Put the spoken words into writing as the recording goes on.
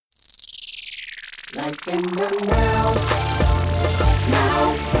Life in the now,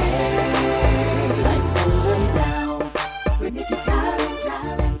 now phase. Life in the now, with Nikki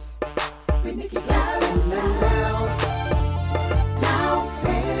Collins, with Nikki Collins now, now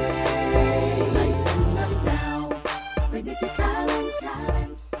phase. Life in the now, with Nikki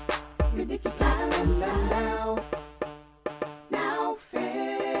Collins, with Nikki Collins now, now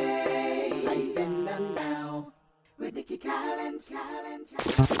phase. Life in the now, with Nikki Collins.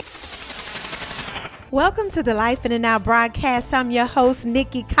 Welcome to the Life in the Now broadcast. I'm your host,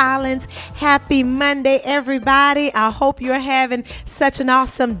 Nikki Collins. Happy Monday, everybody. I hope you're having such an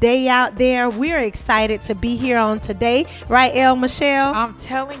awesome day out there. We're excited to be here on today. Right, El Michelle? I'm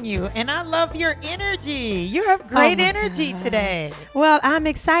telling you, and I love your energy. You have great energy today. Well, I'm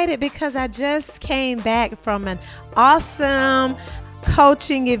excited because I just came back from an awesome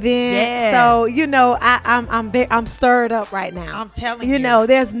coaching event. Yes. So, I'm stirred up right now. I'm telling you. You know,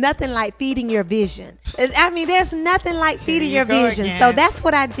 there's nothing like feeding your vision. I mean, there's nothing like feeding your vision. Again. So that's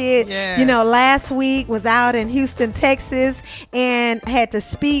what I did. Yeah. Last week was out in Houston, Texas, and had to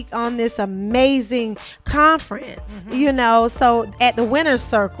speak on this amazing conference, so at the Winner's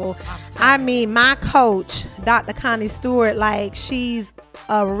Circle. I mean, my coach, Dr. Connie Stewart, like, she's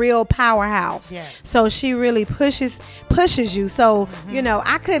a real powerhouse. Yes. So she really pushes you. So,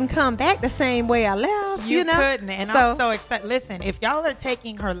 I couldn't come back the same way I left. You couldn't. And I'm so excited. Listen, if y'all are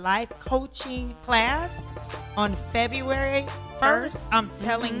taking her life coaching class on February 1st, I'm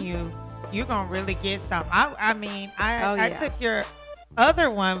telling you, you're going to really get something. I took your other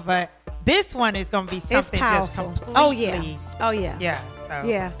one, but this one is going to be something just completely. Oh, yeah. Yeah. So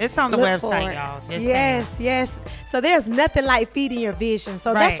Yeah. It's on the website, y'all. Just yes. So there's nothing like feeding your vision.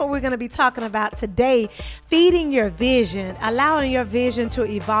 So that's Right. what we're going to be talking about today. Feeding your vision, allowing your vision to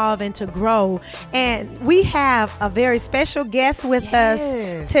evolve and to grow. And we have a very special guest with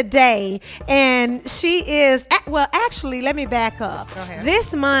us today. And she is, actually, let me back up. Go ahead.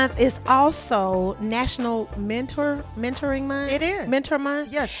 This month is also National Mentoring Month. It is. Mentor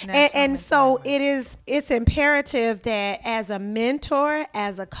Month. Yes, And National so Mentor Month. it's imperative that as a mentor,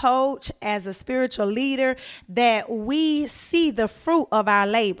 as a coach, as a spiritual leader, that we see the fruit of our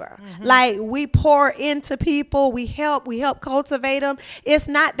labor. Like, we pour into people, we help cultivate them. It's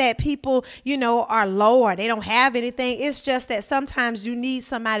not that people, are low or they don't have anything. It's just that sometimes you need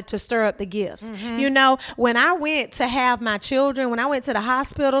somebody to stir up the gifts. When I went to have my children, when I went to the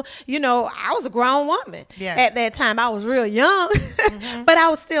hospital, I was a grown woman at that time. I was real young, but I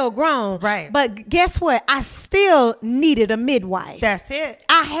was still grown. Right. But guess what? I still needed a midwife. That's it.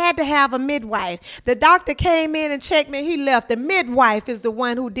 I had to have a midwife. The doctor came in and checked me. He left. The midwife is the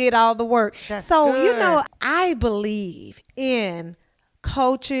one who did all the work. That's so, good. I believe in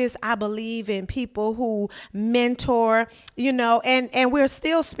coaches. I believe in people who mentor, and we're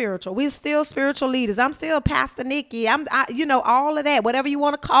still spiritual. We're still spiritual leaders. I'm still Pastor Nikki. All of that, whatever you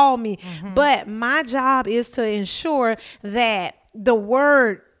want to call me. But my job is to ensure that the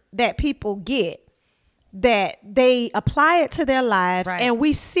word that people get, that they apply it to their lives, Right. and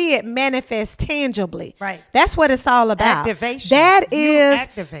we see it manifest tangibly. Right. That's what it's all about. Activation. That You is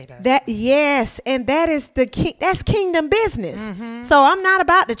activate us. that. Yes, and that is that's kingdom business. So I'm not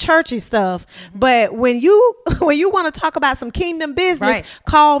about the churchy stuff, but when you want to talk about some kingdom business, Right.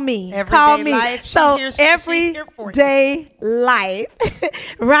 call me. Everyday Call me. life, So she's here for you. everyday life,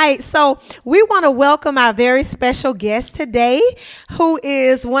 right? So we want to welcome our very special guest today, who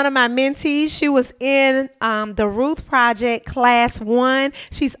is one of my mentees. She was in the Ruth Project Class 1.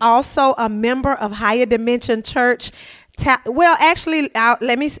 She's also a member of Higher Dimension Church. I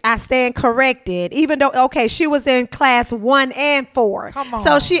stand corrected. Even though, she was in Class 1 and 4. Come on.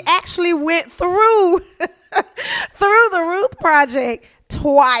 So she actually went through through the Ruth Project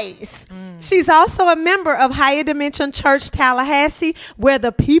twice. She's also a member of Higher Dimension Church Tallahassee, where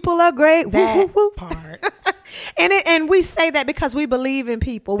the people are great. That part. And we say that because we believe in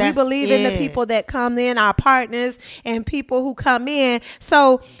people. That's we believe in the it. people that come in, our partners and people who come in.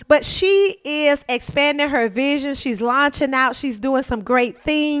 So, but she is expanding her vision. She's launching out. She's doing some great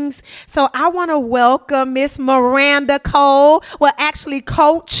things. So I want to welcome Miss Miranda Cole. Well, actually,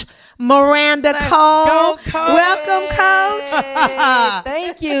 Coach Miranda Cole. Go, Coach. Welcome, Coach.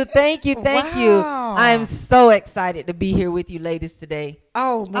 Thank you. Wow. I'm so excited to be here with you ladies today.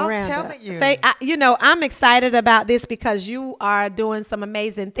 Oh, Miranda. telling you. I'm excited about this because you are doing some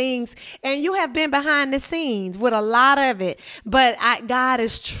amazing things and you have been behind the scenes with a lot of it. But God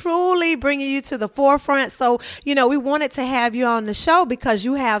is truly bringing you to the forefront. So, we wanted to have you on the show because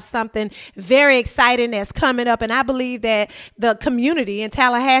you have something very exciting that's coming up. And I believe that the community in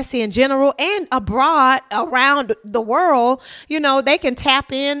Tallahassee in general and abroad around the world, they can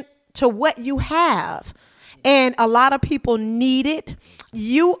tap in to what you have. And a lot of people need it.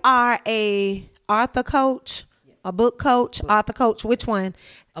 You are a author coach, a book coach, author coach. Which one?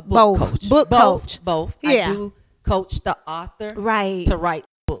 A book Both. coach. Book coach. Both. Yeah. I do coach the author Right. to write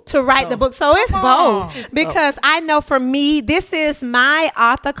book. To write the book. So it's Come on. both. Because I know for me, this is my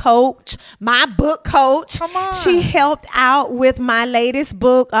author coach, my book coach. Come on. She helped out with my latest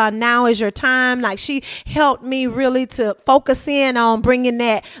book, Now Is Your Time. Like, she helped me really to focus in on bringing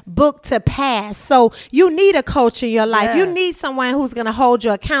that book to pass. So you need a coach in your life. Yes. You need someone who's going to hold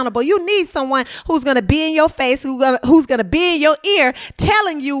you accountable. You need someone who's going to be in your face, who's going to be in your ear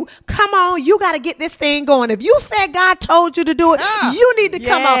telling you, come on, you got to get this thing going. If you said God told you to do it, Yeah. you need to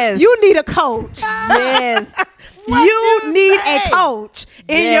come on. Yes. You need a coach. Yes. You you need say? a coach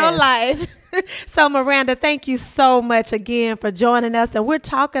in Yes. your life. So, Miranda, thank you so much again for joining us. And we're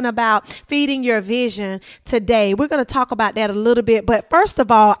talking about feeding your vision today. We're going to talk about that a little bit. But first of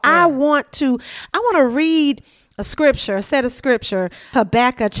all, I want to read a scripture, a set of scripture,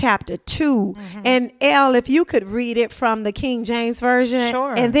 Habakkuk chapter 2. And Elle, if you could read it from the King James Version.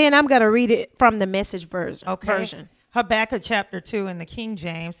 Sure. And then I'm going to read it from the Message version. Okay. Habakkuk chapter 2 in the King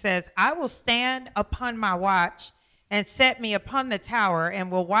James says, I will stand upon my watch and set me upon the tower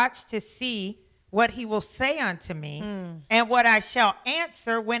and will watch to see what he will say unto me and what I shall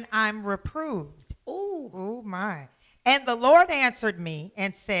answer when I'm reproved. Ooh, my. And the Lord answered me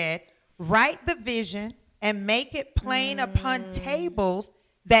and said, write the vision and make it plain upon tables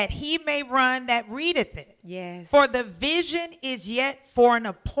that he may run that readeth it. Yes. For the vision is yet for an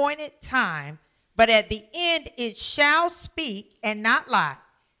appointed time, but at the end it shall speak and not lie.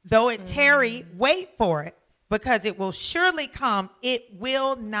 Though it tarry, wait for it, because it will surely come. It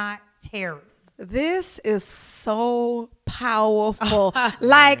will not tarry. This is so powerful.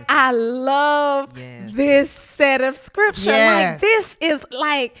 Like, I love Yes. this set of scripture. Yes. Like, this is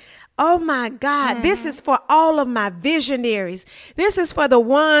like, oh my God, this is for all of my visionaries. This is for the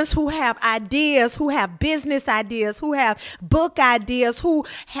ones who have ideas, who have business ideas, who have book ideas, who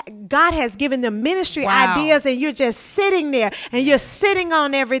God has given them ministry Wow. ideas, and you're just sitting there and you're sitting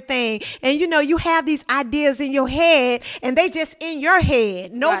on everything. And you know, you have these ideas in your head and they just in your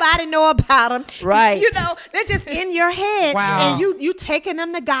head. Nobody know about them. Right. You know, they're just in your head. Wow. And you taking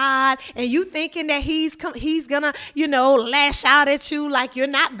them to God and you thinking that he's gonna, you know, lash out at you like you're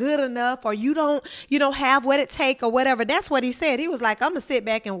not good enough or you don't have what it take or whatever. That's what he said. He was like, I'm gonna sit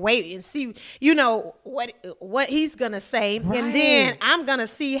back and wait and see, you know, what he's gonna say. Right. And then I'm gonna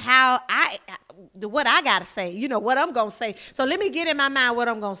see how what I gotta say, you know, what I'm gonna say. So let me get in my mind what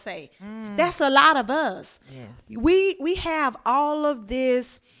I'm gonna say. That's a lot of us. Yes. We have all of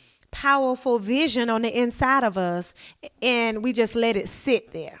this powerful vision on the inside of us, and we just let it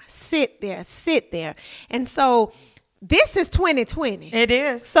sit there. And so this is 2020. It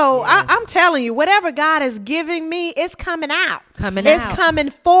is. So I'm telling you, whatever God is giving me, it's coming out. It's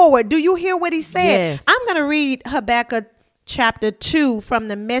coming forward. Do you hear what he said? Yes. I'm going to read Habakkuk chapter 2 from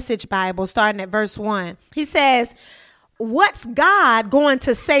the Message Bible, starting at verse 1. He says, what's God going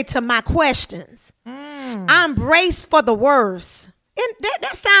to say to my questions? I'm braced for the worst. And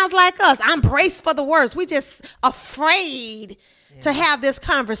that sounds like us. I'm braced for the worst. We just afraid to have this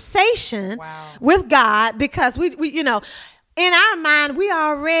conversation with God because we you know, in our mind we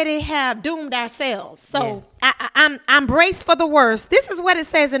already have doomed ourselves. So I'm braced for the worst. This is what it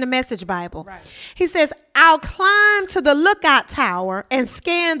says in the Message Bible. Right. He says, I'll climb to the lookout tower and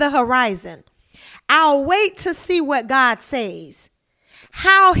scan the horizon. I'll wait to see what God says,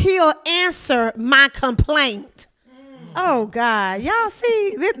 how he'll answer my complaint. Oh, God. Y'all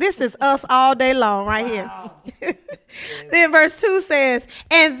see, this is us all day long right here. Then verse 2 says,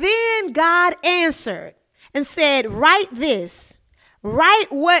 and then God answered and said, write this, write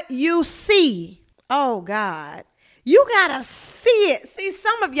what you see. Oh, God. You got to see it. See,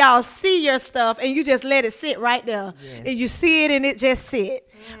 some of y'all see your stuff and you just let it sit right there. Yes. And you see it and it just sit.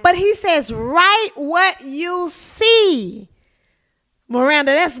 But he says, write what you see.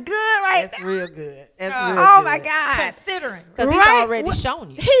 Miranda, that's good right That's there. real good. That's real Oh good. my God. Considering. Because he's already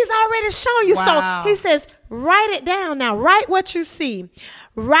shown you. He's already shown you. Wow. So he says, write it down now. Write what you see.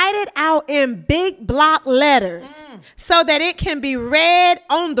 Write it out in big block letters so that it can be read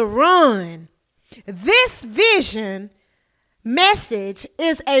on the run. This vision message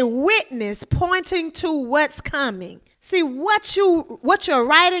is a witness pointing to what's coming. See, what you're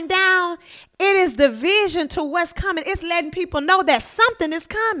writing down, it is the vision to what's coming. It's letting people know that something is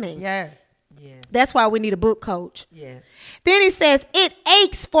coming. Yes. Yes. That's why we need a book coach. Yes. Then he says, it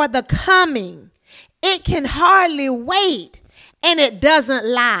aches for the coming. It can hardly wait, and it doesn't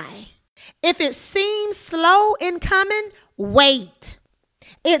lie. If it seems slow in coming, wait.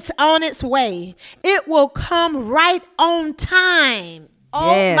 It's on its way. It will come right on time.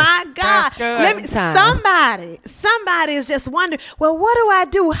 Oh Yes, my God. that's good. Let me, somebody is just wondering, well, what do I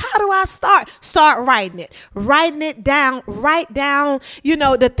do? How do I start? Start writing it. Writing it down. Write down,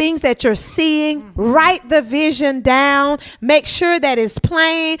 the things that you're seeing. Write the vision down. Make sure that it's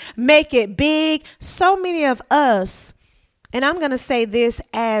plain. Make it big. So many of us, and I'm going to say this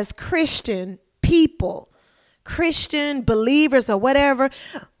as Christian people, Christian believers or whatever,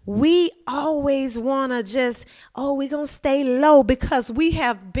 we always want to just, we're going to stay low because we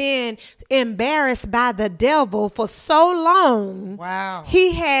have been embarrassed by the devil for so long. Wow.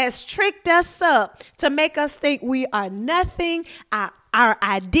 He has tricked us up to make us think we are nothing. Our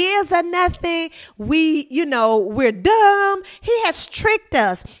ideas are nothing. We're dumb. He has tricked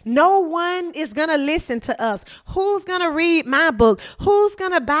us. No one is going to listen to us. Who's going to read my book? Who's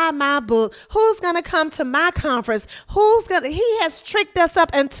going to buy my book? Who's going to come to my conference? He has tricked us up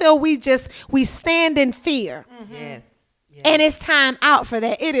until we stand in fear. Yes. And it's time out for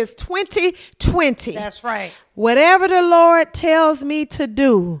that. It is 2020. That's right. Whatever the Lord tells me to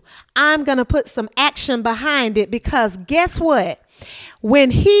do, I'm going to put some action behind it because guess what?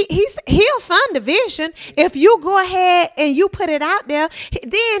 When he'll fund the vision. If you go ahead and you put it out there,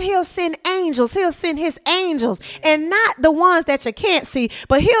 then he'll send angels. He'll send his angels, and not the ones that you can't see,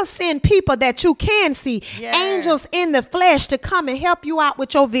 but he'll send people that you can see. Yes. Angels in the flesh to come and help you out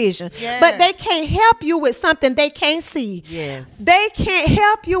with your vision. Yes. But they can't help you with something they can't see. Yes. They can't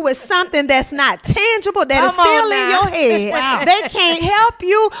help you with something that's not tangible, that is Come on still in now. your head. Wow. They can't help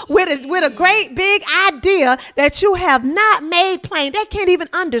you with a great big idea that you have not made plain. They can't even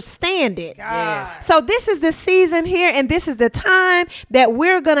understand it. God. So this is the season here, and this is the time that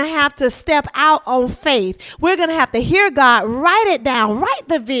we're going to have to step out on faith. We're going to have to hear God, write it down, write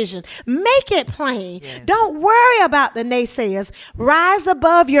the vision, make it plain. Yes. Don't worry about the naysayers. Rise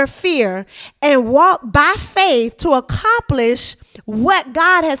above your fear and walk by faith to accomplish what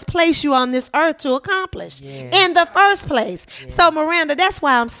God has placed you on this earth to accomplish in the first place. So Miranda, that's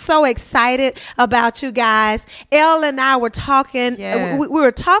why I'm so excited about you guys. Elle and I were talking, Yeah. we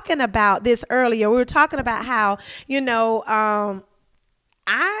were talking about this earlier. We were talking about how,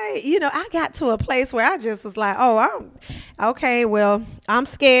 I got to a place where I just was like, I'm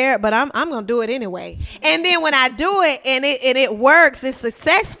scared, but I'm going to do it anyway. And then when I do it and it works, it's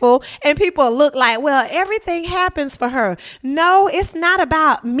successful, and people look like, well, everything happens for her. No, it's not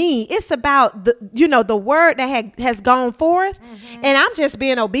about me. It's about the word that has gone forth, and I'm just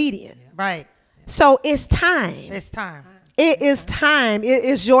being obedient. Right. So it's time. It's time. It is time. It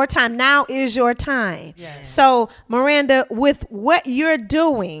is your time. Now is your time. Yes. So, Miranda, with what you're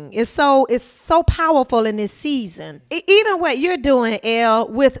doing, it's so powerful in this season. Even what you're doing, Elle,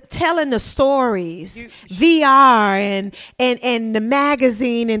 with telling the stories, VR and the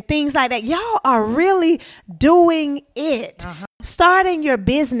magazine and things like that. Y'all are really doing it. Starting your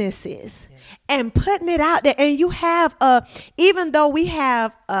businesses and putting it out there. And you have even though we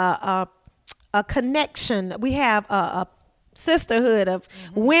have a connection, we have a sisterhood of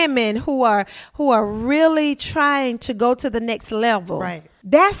women who are really trying to go to the next level. Right.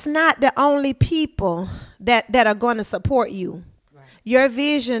 That's not the only people that are going to support you. Right. Your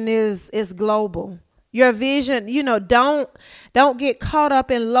vision is global. Your vision, don't get caught up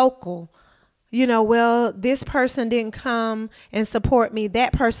in local. Well, this person didn't come and support me.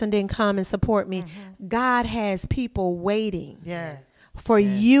 That person didn't come and support me. God has people waiting for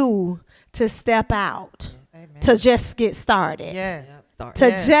you to step out. Amen. To just get started. Yeah.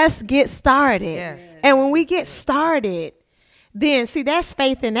 Just get started. Yeah. And when we get started, then see, that's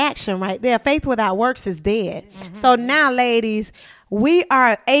faith in action right there. Faith without works is dead. So now, ladies, we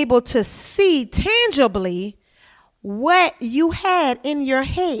are able to see tangibly what you had in your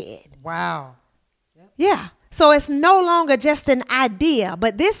head. Wow. Yeah. So it's no longer just an idea,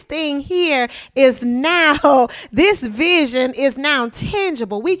 but this thing here is now, this vision is now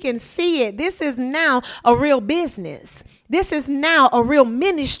tangible. We can see it. This is now a real business. This is now a real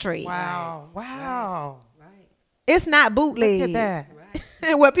ministry. Wow. Wow. Right. It's not bootleg. Look at that.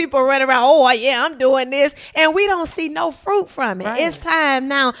 Where people run around, oh yeah, I'm doing this, and we don't see no fruit from it. Right. It's time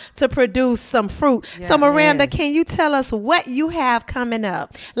now to produce some fruit. Yeah, So Miranda, yes. can you tell us what you have coming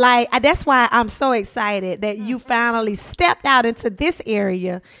up? That's why I'm so excited that you finally stepped out into this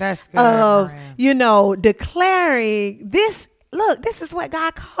area That's good, of, Miranda. declaring this. Look, this is what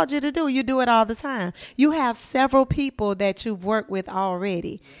God called you to do. You do it all the time. You have several people that you've worked with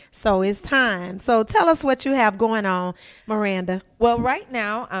already. So it's time. So tell us what you have going on, Miranda. Well, right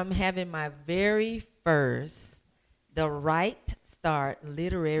now I'm having my very first The Right Start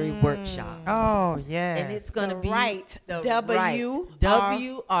Literary Workshop. Oh, yeah. And it's going to The be Right. the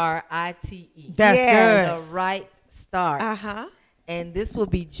W- WRITE. That's Yes. good. The Right Start. Uh-huh. And this will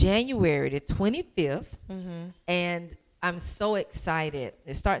be January the 25th. And I'm so excited.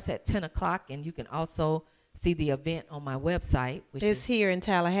 It starts at 10 o'clock, and you can also see the event on my website, which It's is here in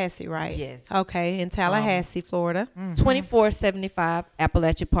Tallahassee, right? Yes. Okay, in Tallahassee, Florida. 2475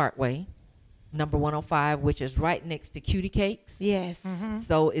 Appalachia Parkway, number 105, which is right next to Cutie Cakes. Yes.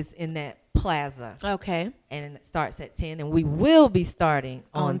 So it's in that plaza. Okay. And it starts at 10, and we will be starting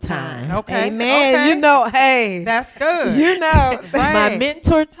on time. Okay. Amen. Okay. You know, hey. That's good. You know. Right. My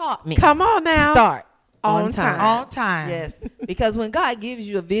mentor taught me. Come on now. Start On on time. time. On time. Yes, because when God gives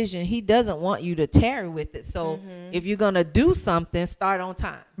you a vision, He doesn't want you to tarry with it. So if you're gonna do something, start on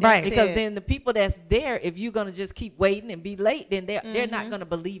time. Right. Because it. then the people that's there, if you're gonna just keep waiting and be late, then they're not gonna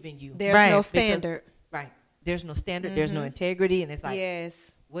believe in you. There's Right. no Because- standard. Right. There's no standard. There's no integrity, and it's like,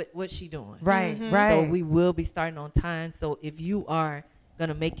 Yes. what's she doing? Right. Right. So we will be starting on time. So if you are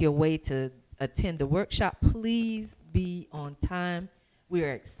gonna make your way to attend the workshop, please be on time. We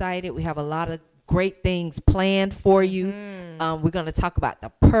are excited. We have a lot of great things planned for you. We're going to talk about the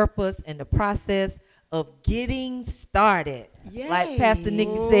purpose and the process of getting started. Like Pastor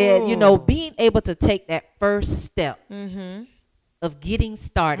Nikki said, you know, being able to take that first step of getting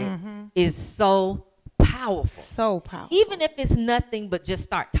started is so powerful. So powerful. Even if it's nothing but just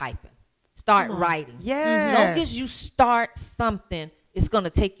start typing, start writing. Yes. As long as you start something, it's going to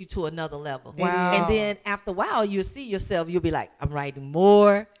take you to another level. Wow. And then after a while, you'll see yourself, you'll be like, I'm writing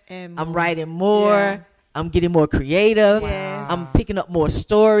more. And I'm more. writing more. Yeah. I'm getting more creative. Yes. I'm picking up more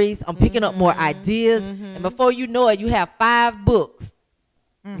stories. I'm picking up more ideas. And before you know it, you have 5 books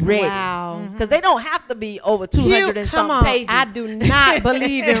ready. Wow. Because they don't have to be over 200 and Come some on. pages. I do not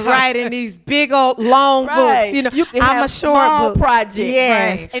believe in writing these big old long books. You know, can I'm have a short small book project.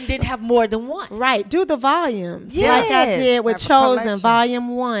 Yes. Right. And then have more than one. Right. Do the volumes like I Yes. did with Have a Chosen, collection. Volume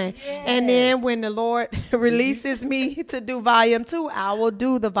 1. And then when the Lord releases me to do Volume 2, I will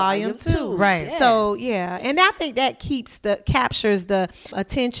do the Volume 2. Right. Yes. So, yeah. And I think that captures the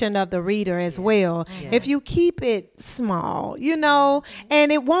attention of the reader as well. If you keep it small, you know,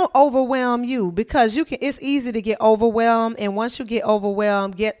 and it won't overwhelm you because it's easy to get overwhelmed. And once you get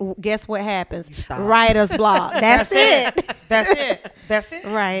overwhelmed, guess what happens? stop. Writer's block. That's it. That's it. That's it.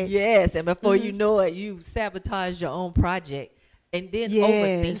 Right. Yes, and before you know it, you sabotage your own project and then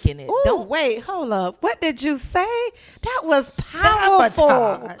overthinking it. Ooh, Don't wait, hold up. What did you say? That was powerful.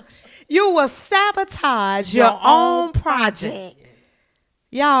 Sabotage. You will sabotage your own project.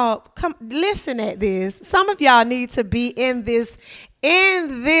 Y'all, come listen at this. Some of y'all need to be in this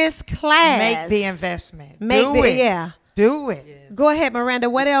class. Make the investment. Make Do the it. yeah. Do it. Go ahead, Miranda.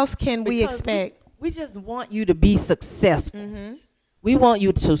 What else can we because expect? We just want you to be successful. We want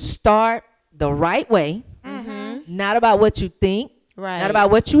you to start the right way, not about what you think, Right. not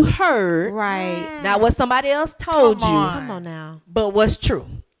about what you heard, Right. not what somebody else told Come you, on. Come on now. but what's true.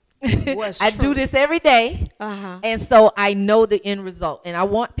 What's I true? do this every day. Uh-huh. And so I know the end result. And I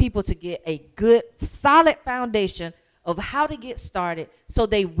want people to get a good, solid foundation of how to get started so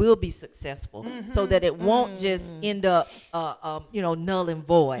they will be successful. So that it won't just end up, null and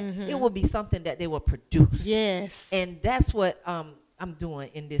void. It will be something that they will produce. Yes. And that's what I'm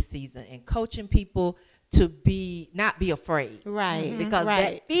doing in this season and coaching people to not be afraid. Right. Because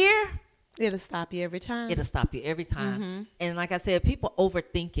right. that fear, It'll stop you every time. it'll stop you every time. And like I said, people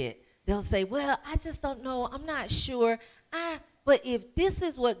overthink it. They'll say, well, I just don't know. I'm not sure. But if this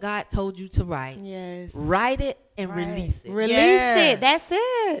is what God told you to write, Yes. write it and release it. Release Yeah. it. That's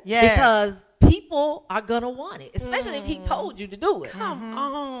it. Yeah. Because people are going to want it, especially if he told you to do it. Come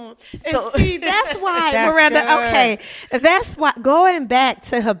on. So- And see, that's why, That's Miranda, good. okay. That's why, going back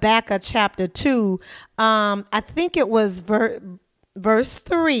to Habakkuk chapter 2, I think it was verse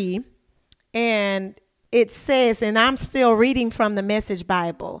 3, and it says, and I'm still reading from the Message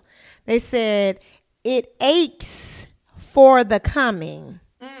Bible, they said, it aches for the coming.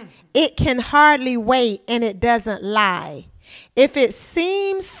 It can hardly wait, and it doesn't lie. If it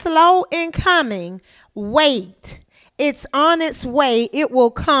seems slow in coming, wait. It's on its way. It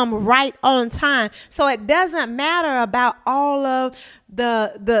will come right on time. So it doesn't matter about all of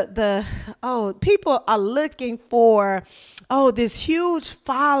people are looking for, this huge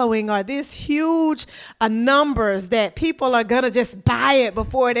following or this huge numbers that people are going to just buy it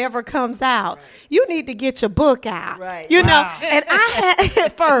before it ever comes out. Right. You need to get your book out. Right. You know, and I had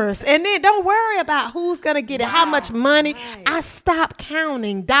it first. And then don't worry about who's going to get it, how much money. Right. I stopped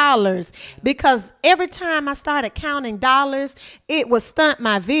counting dollars because every time I started counting dollars, it would stunt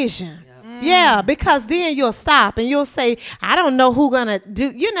my vision. Yeah, because then you'll stop and you'll say, I don't know who gonna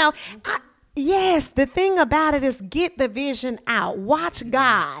do, yes, the thing about it is get the vision out. Watch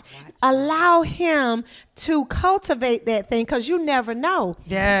God. Allow him to cultivate that thing because you never know.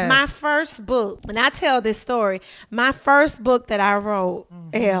 Yes. My first book, and I tell this story, my first book that I wrote,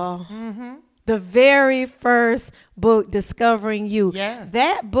 the very first book, Discovering You. Yes.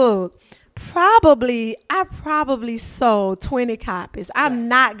 That book, I probably sold 20 copies. I'm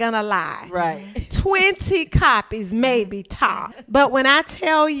not gonna lie. Right. 20 copies, maybe top. But when I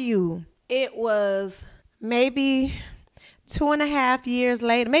tell you, it was maybe 2.5 years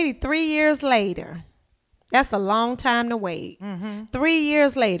later, maybe 3 years later. That's a long time to wait. 3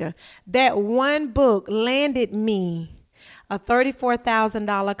 years later, that one book landed me a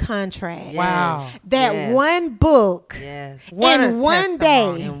 $34,000 contract. Wow. That Yes. one book Yes. What a in one day.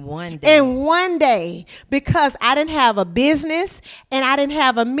 testimony. In one day. In one day, because I didn't have a business and I didn't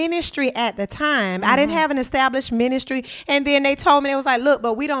have a ministry at the time. I didn't have an established ministry. And then they told me, it was like, look,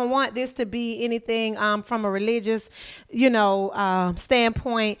 but we don't want this to be anything from a religious,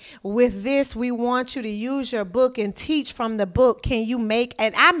 standpoint. With this, we want you to use your book and teach from the book. Can you make?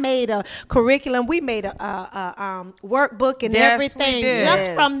 And I made a curriculum. We made a workbook and Yes, we everything did. just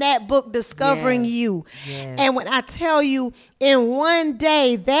Yes. from that book, Discovering Yes. You. Yes. And when I tell you, in one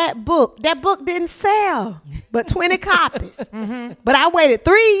day, that book didn't sell but 20 copies. But I waited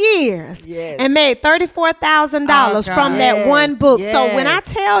 3 years Yes. and made $34,000 Oh, from God. that Yes, one book. So when I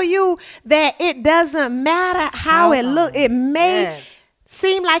yes. tell you that it doesn't matter how it looks, it may Yes.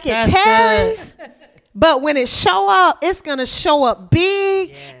 seem like it That's tarries. But when it show up, it's going to show up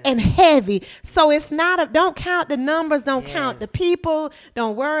big and heavy. So it's not don't count the numbers, don't count the people,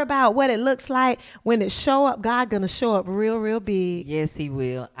 don't worry about what it looks like. When it show up, God going to show up real, real big. Yes, he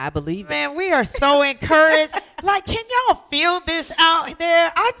will. I believe it. Man, we are so encouraged. Like, can y'all feel this out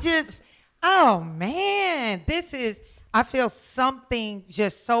there? Oh man, I feel something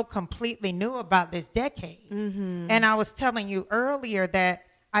just so completely new about this decade. And I was telling you earlier that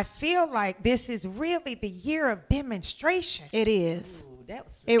I feel like this is really the year of demonstration. It is. Ooh, that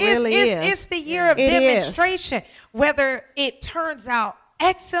was It really is. It's the year of It is. demonstration. Whether it turns out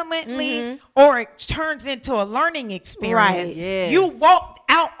excellently or it turns into a learning experience. Right. Yes. You walked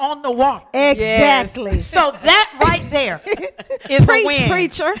out on the water. Exactly. So that right there is a Preach, win.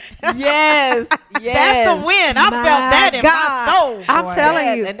 preacher. yes. Yes. That's a win. I My felt that in God. my soul. I'm boy. telling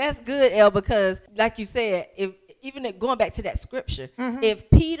Yes, you. and that's good, El, because like you said, going back to that scripture, if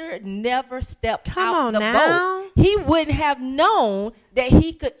Peter never stepped Come out on the now. boat, he wouldn't have known that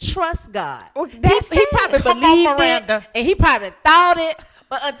he could trust God. Well, that's he it. probably Come on, believed it, Miranda. and he probably thought it,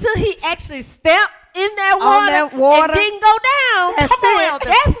 but until he actually stepped in that On water, that water. and didn't go down, That's come on, it. Elder,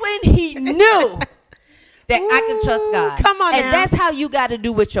 that's when he knew that I can trust God. Come on and now. that's how you got to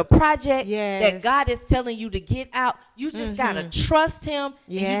do with your project. Yes. That God is telling you to get out. You just got to trust him. And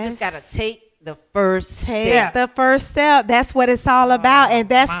you Yes. just got to take the first Take step. the first step. That's what it's all about. And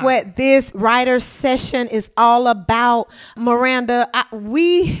that's my. what this writer's session is all about. Miranda,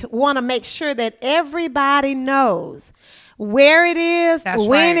 we want to make sure that everybody knows where it is, That's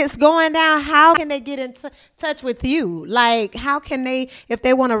when right. it's going down, how can they get in touch with you? Like, how can they, if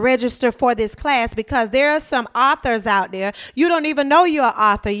they want to register for this class? Because there are some authors out there. You don't even know you're an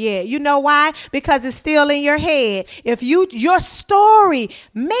author yet. You know why? Because it's still in your head. If your story,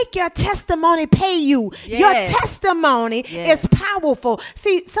 make your testimony pay you. Yes. Your testimony Yes. is powerful.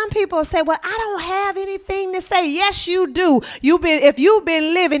 See, some people say, well, I don't have anything to say. Yes, you do. If you've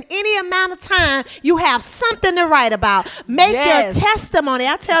been living any amount of time, you have something to write about. Make Yes. your testimony.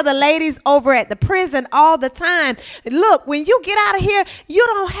 I tell the ladies over at the prison all the time, look, when you get out of here, you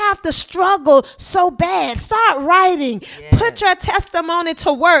don't have to struggle so bad. Start writing. Yes. Put your testimony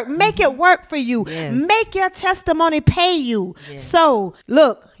to work. Make it work for you. Yes. Make your testimony pay you. Yes. So,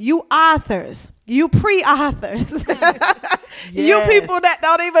 look, you authors, you pre-authors, you Yes. people that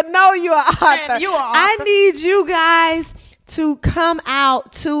don't even know you're an author. Man, you are I author. need you guys to come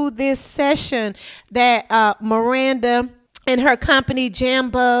out to this session that Miranda and her company,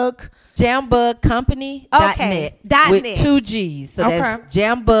 Jambug. Jambugcompany.net Okay, dot with net. 2 G's. So Okay. that's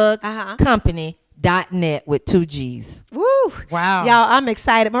Jambug Uh-huh. Company.net with 2 G's. Woo! Wow. Y'all, I'm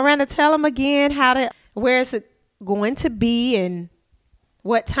excited. Miranda, tell them again where is it going to be and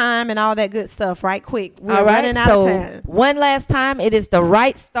what time and all that good stuff right quick. We're All right. running out So of time. one last time, it is the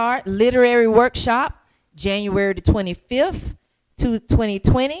Right Start Literary Workshop, January the 25th to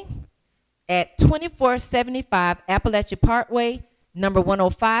 2020 at 2475 Appalachia Parkway, number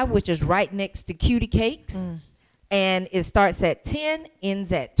 105, which is right next to Cutie Cakes. And it starts at 10,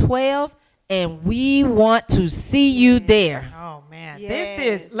 ends at 12, and we want to see you there. Oh man. Man, Yes.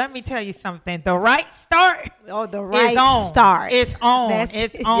 this is, let me tell you something. The right start Oh, the right is on. start. It's on. That's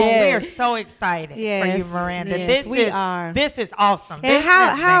It's it. on. Yes. We are so excited for you, Yes. Miranda. Yes, we are. This is awesome. And This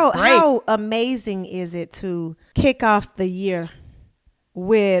has been great. how amazing is it to kick off the year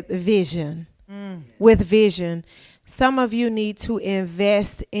with vision? With vision. Some of you need to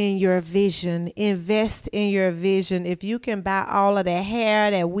invest in your vision. Invest in your vision. If you can buy all of that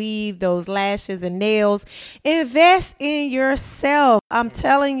hair, that weave, those lashes and nails, invest in yourself. I'm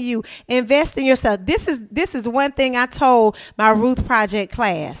telling you, invest in yourself. This is one thing I told my Ruth Project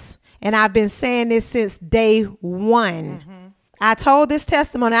class, and I've been saying this since day one. I told this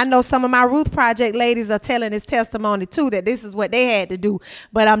testimony. I know some of my Ruth Project ladies are telling this testimony too, that this is what they had to do.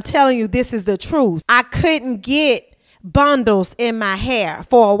 But I'm telling you, this is the truth. I couldn't get bundles in my hair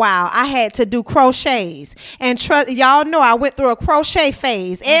for a while. I had to do crochets. And y'all know I went through a crochet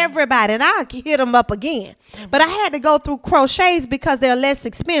phase. Everybody, and I'll hit them up again. But I had to go through crochets because they're less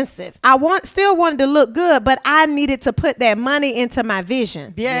expensive. I still wanted to look good, but I needed to put that money into my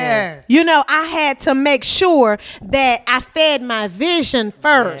vision. Yes. You know, I had to make sure that I fed my vision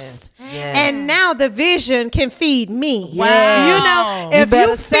first. Yes. And now the vision can feed me. Wow. You know, You if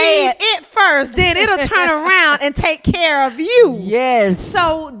better you say feed it first, then it'll turn around and take care of you. Yes.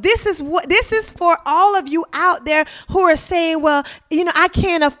 So this is for all of you out there who are saying, well, you know, I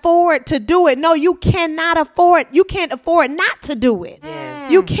can't afford to do it. No, you cannot afford. You can't afford not to do it.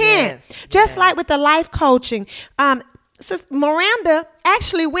 Yes. You can't. Yes. Just like with the life coaching. Miranda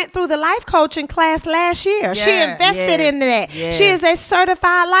actually went through the life coaching class last year. She Yes. invested Yes. in that. Yes. She is a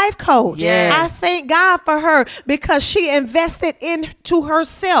certified life coach. Yes. I thank God for her because she invested into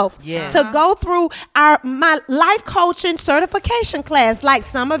herself Yes. to go through my life coaching certification class. Like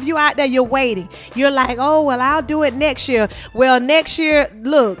some of you out there, you're waiting. You're like, oh, well, I'll do it next year. Well, next year,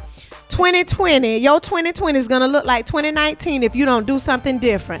 look. 2020, your 2020 is going to look like 2019 if you don't do something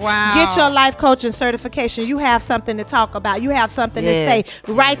different. Wow. Get your life coaching certification. You have something to talk about. You have something Yes. to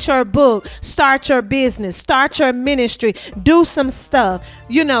say. Write your book. Start your business. Start your ministry. Do some stuff.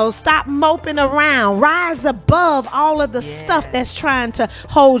 You know, stop moping around. Rise above all of the stuff that's trying to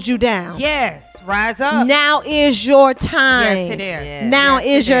hold you down. Yes. Rise up. Now is your time. Yes, it is. Yes. Now Yes,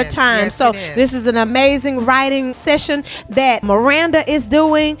 is it your is. time. Yes, So it is. this is an amazing writing session that Miranda is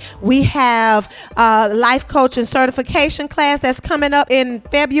doing. We have life coaching certification class that's coming up in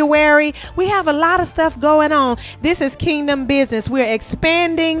February. We have a lot of stuff going on. This is kingdom business. We're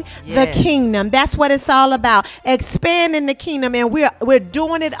expanding the Yes. kingdom. That's what it's all about. Expanding the kingdom, and we're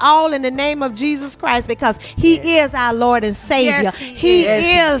doing it all in the name of Jesus Christ because He is our Lord and Savior. Yes, He He is.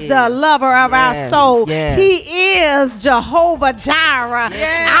 Yes, is He the is. lover of our Yes, soul. yes. He is Jehovah Jireh,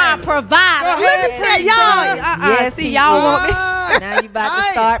 Yes. our provider. Go Let me ahead, tell preach, y'all. girl. Yes, See, he y'all is. want me. Now you about to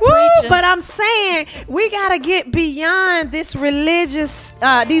Right. start Woo, preaching. but I'm saying we gotta get beyond this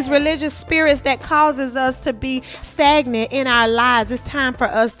these religious spirits that causes us to be stagnant in our lives. It's time for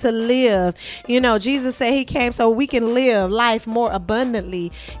us to live. You know, Jesus said He came so we can live life more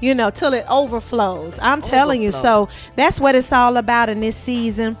abundantly. You know, till it overflows. I'm telling you. So that's what it's all about in this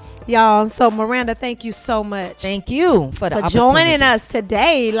season, y'all. So Miranda, thank you so much. Thank you for the For joining opportunity. us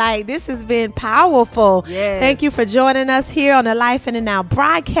today. Like, this has been powerful. Yes. Thank you for joining us here on the Life in the Now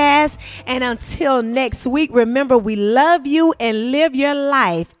broadcast. And until next week, remember, we love you and live your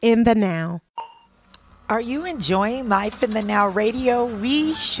life in the now. Are you enjoying Life in the Now Radio?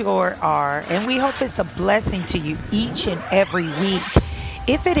 We sure are, and we hope it's a blessing to you each and every week.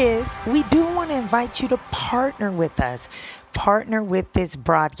 If it is, we do want to invite you to partner with us. Partner with this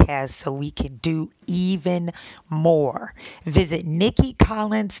broadcast so we can do even more. Visit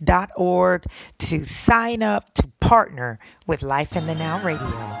NikkiCollins.org to sign up to partner with Life in the Now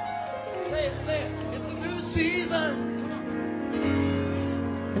Radio. Say it. It's a new season.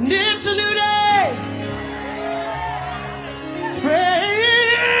 And it's a new day.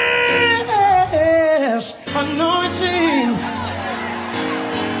 Fresh anointing.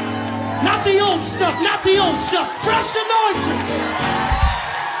 Not the old stuff, not the old stuff. Fresh anointing.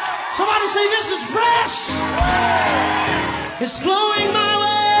 Somebody say this is fresh. It's flowing my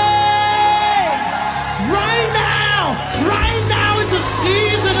way. Right now it's a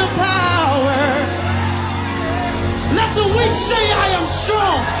season of power. Let the weak say I am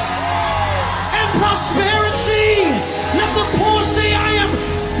strong. And prosperity. Let the poor say I am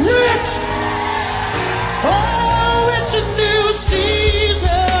rich. Oh, it's a new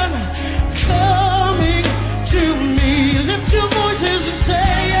season coming to me. Lift your voices and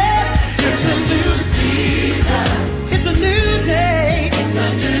say it. It's a new season. It's a new day. It's a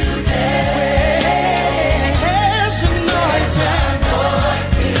new day. Fresh anointing.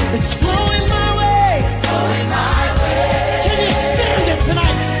 It's flowing my way. Can you stand?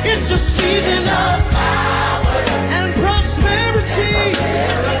 season